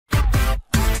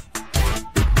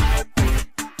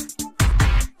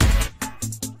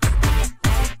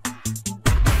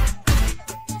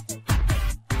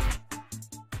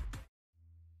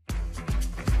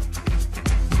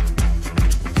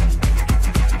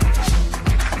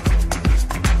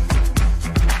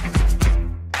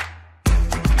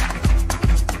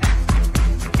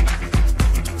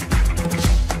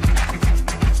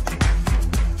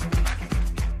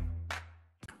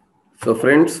So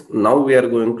friends, now we are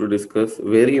going to discuss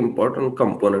very important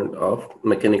component of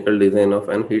mechanical design of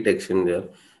an heat exchanger,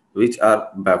 which are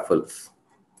baffles.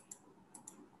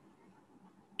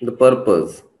 The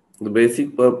purpose, the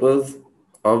basic purpose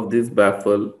of this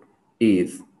baffle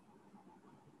is,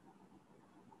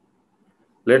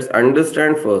 let's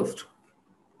understand first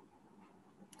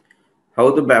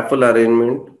how the baffle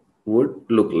arrangement would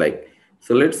look like.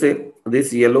 So let's say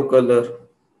this yellow color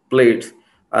plates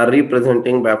are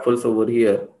representing baffles over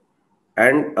here,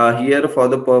 and here for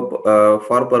the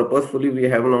for purposefully we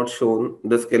have not shown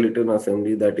the skeleton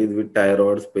assembly, that is with tie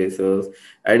rods, spacers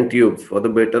and tubes, for the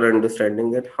better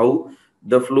understanding that how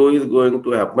the flow is going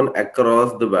to happen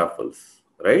across the baffles,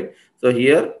 right? So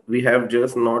here we have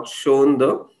just not shown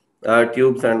the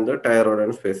tubes and the tie rod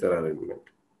and spacer arrangement,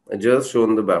 just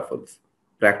shown the baffles.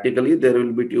 Practically there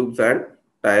will be tubes and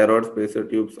tie rod, spacer,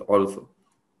 tubes also.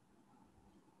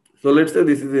 So let's say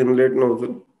this is inlet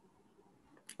nozzle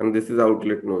and this is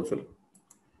outlet nozzle.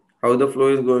 How the flow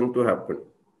is going to happen?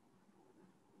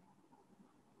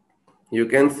 You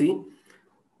can see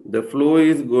the flow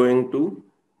is going to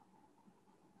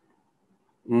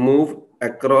move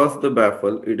across the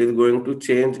baffle. It is going to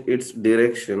change its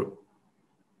direction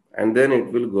and then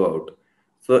it will go out.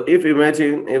 So if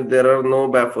imagine if there are no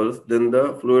baffles, then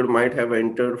the fluid might have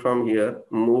entered from here,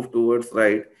 moved towards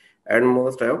right, and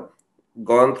must have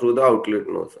gone through the outlet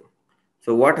nozzle.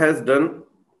 So what has done,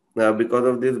 because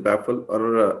of this baffle,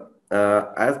 or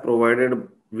as provided,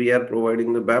 we are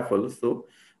providing the baffles. So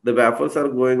the baffles are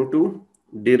going to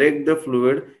direct the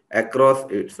fluid across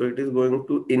it. So it is going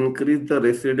to increase the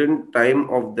resident time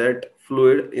of that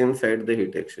fluid inside the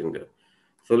heat exchanger.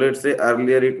 So let's say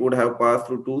earlier it would have passed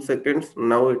through 2 seconds.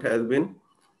 Now it has been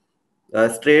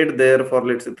stayed there for,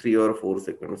 let's say, 3 or 4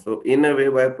 seconds. So in a way,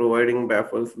 by providing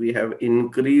baffles, we have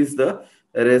increased the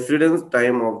residence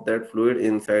time of that fluid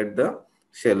inside the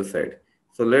shell side.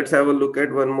 So let's have a look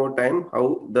at one more time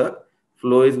how the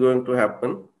flow is going to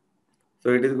happen. So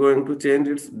it is going to change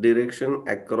its direction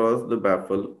across the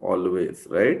baffle always,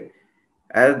 right?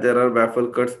 As there are baffle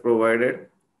cuts provided,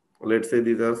 let's say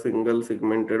these are single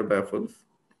segmented baffles.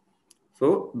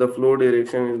 So the flow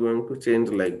direction is going to change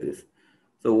like this.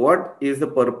 So what is the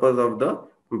purpose of the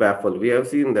baffle? We have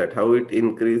seen that how it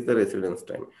increase the residence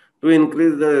time. To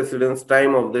increase the residence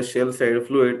time of the shell side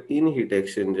fluid in heat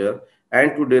exchanger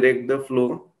and to direct the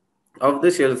flow of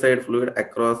the shell side fluid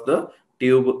across the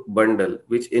tube bundle,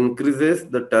 which increases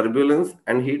the turbulence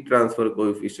and heat transfer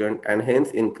coefficient and hence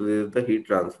increases the heat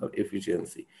transfer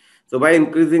efficiency. So by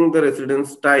increasing the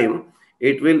residence time,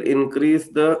 it will increase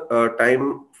the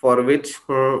time for which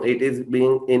it is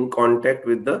being in contact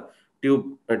with the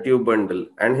tube bundle,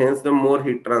 and hence the more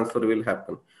heat transfer will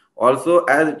happen. Also,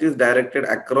 as it is directed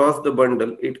across the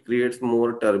bundle, it creates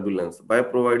more turbulence. By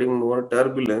providing more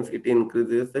turbulence, it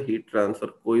increases the heat transfer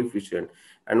coefficient,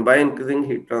 and by increasing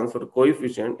heat transfer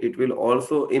coefficient, it will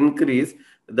also increase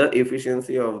the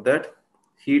efficiency of that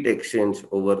heat exchange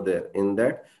over there in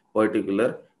that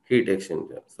particular heat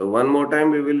exchanger. So one more time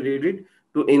we will read it.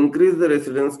 To increase the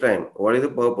residence time, what is the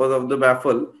purpose of the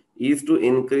baffle? Is to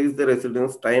increase the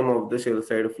residence time of the shell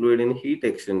side fluid in heat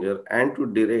exchanger and to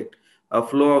direct a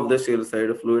flow of the shell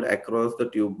side fluid across the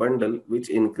tube bundle, which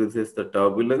increases the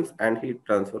turbulence and heat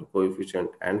transfer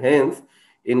coefficient and hence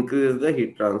increases the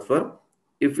heat transfer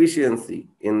efficiency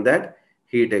in that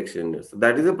heat exchanger. So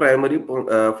that is a primary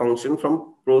function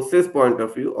from process point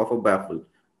of view of a baffle,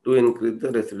 to increase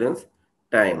the residence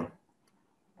time.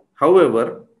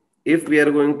 However, if we are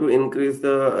going to increase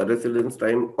the residence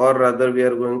time, or rather we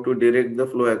are going to direct the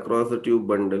flow across the tube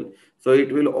bundle, so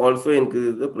it will also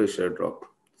increase the pressure drop.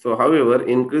 So however,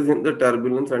 increasing the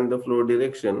turbulence and the flow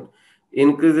direction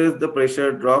increases the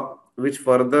pressure drop, which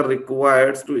further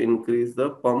requires to increase the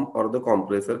pump or the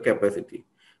compressor capacity.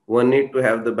 One need to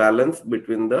have the balance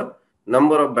between the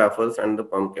number of baffles and the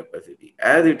pump capacity.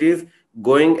 As it is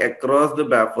going across the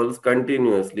baffles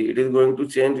continuously, it is going to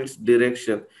change its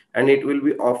direction and it will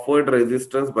be offered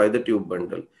resistance by the tube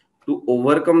bundle. To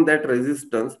overcome that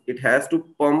resistance, it has to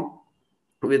pump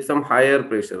with some higher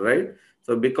pressure, right?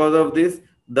 So because of this,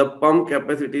 the pump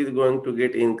capacity is going to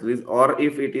get increased, or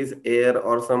if it is air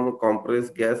or some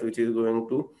compressed gas which is going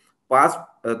to pass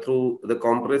through the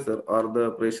compressor, or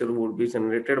the pressure would be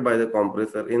generated by the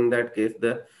compressor, in that case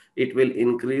the it will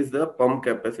increase the pump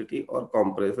capacity or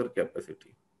compressor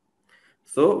capacity.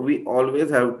 So we always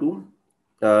have to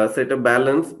set a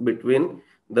balance between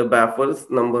the baffles,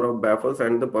 number of baffles,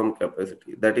 and the pump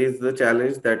capacity. That is the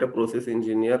challenge that a process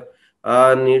engineer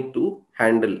need to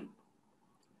handle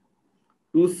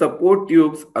to support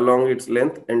tubes along its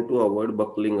length and to avoid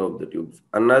buckling of the tubes.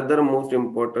 Another most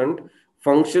important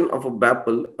function of a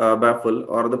baffle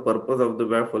or the purpose of the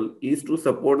baffle is to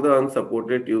support the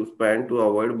unsupported tube span to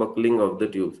avoid buckling of the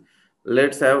tubes.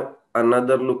 Let's have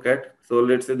another look at. So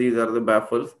let's say these are the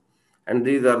baffles and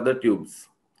these are the tubes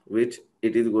which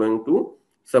it is going to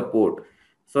support.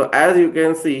 So as you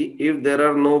can see, if there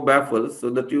are no baffles, so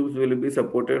the tubes will be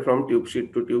supported from tube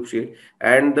sheet to tube sheet,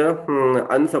 and the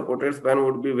unsupported span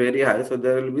would be very high. So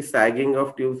there will be sagging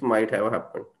of tubes might have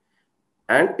happened,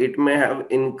 and it may have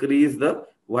increased the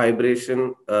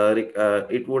vibration.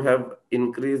 It would have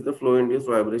increased the flow induced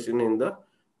vibration in the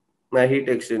heat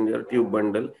exchanger tube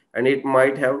bundle, and it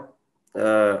might have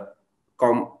uh,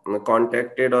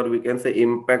 contacted, or we can say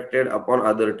impacted upon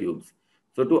other tubes.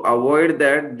 So to avoid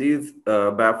that, these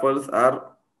baffles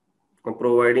are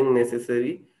providing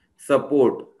necessary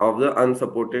support of the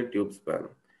unsupported tube span.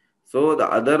 So the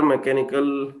other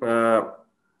mechanical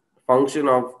function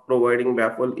of providing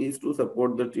baffle is to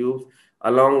support the tubes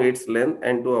along its length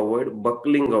and to avoid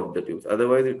buckling of the tubes.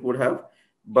 Otherwise, it would have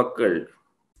buckled.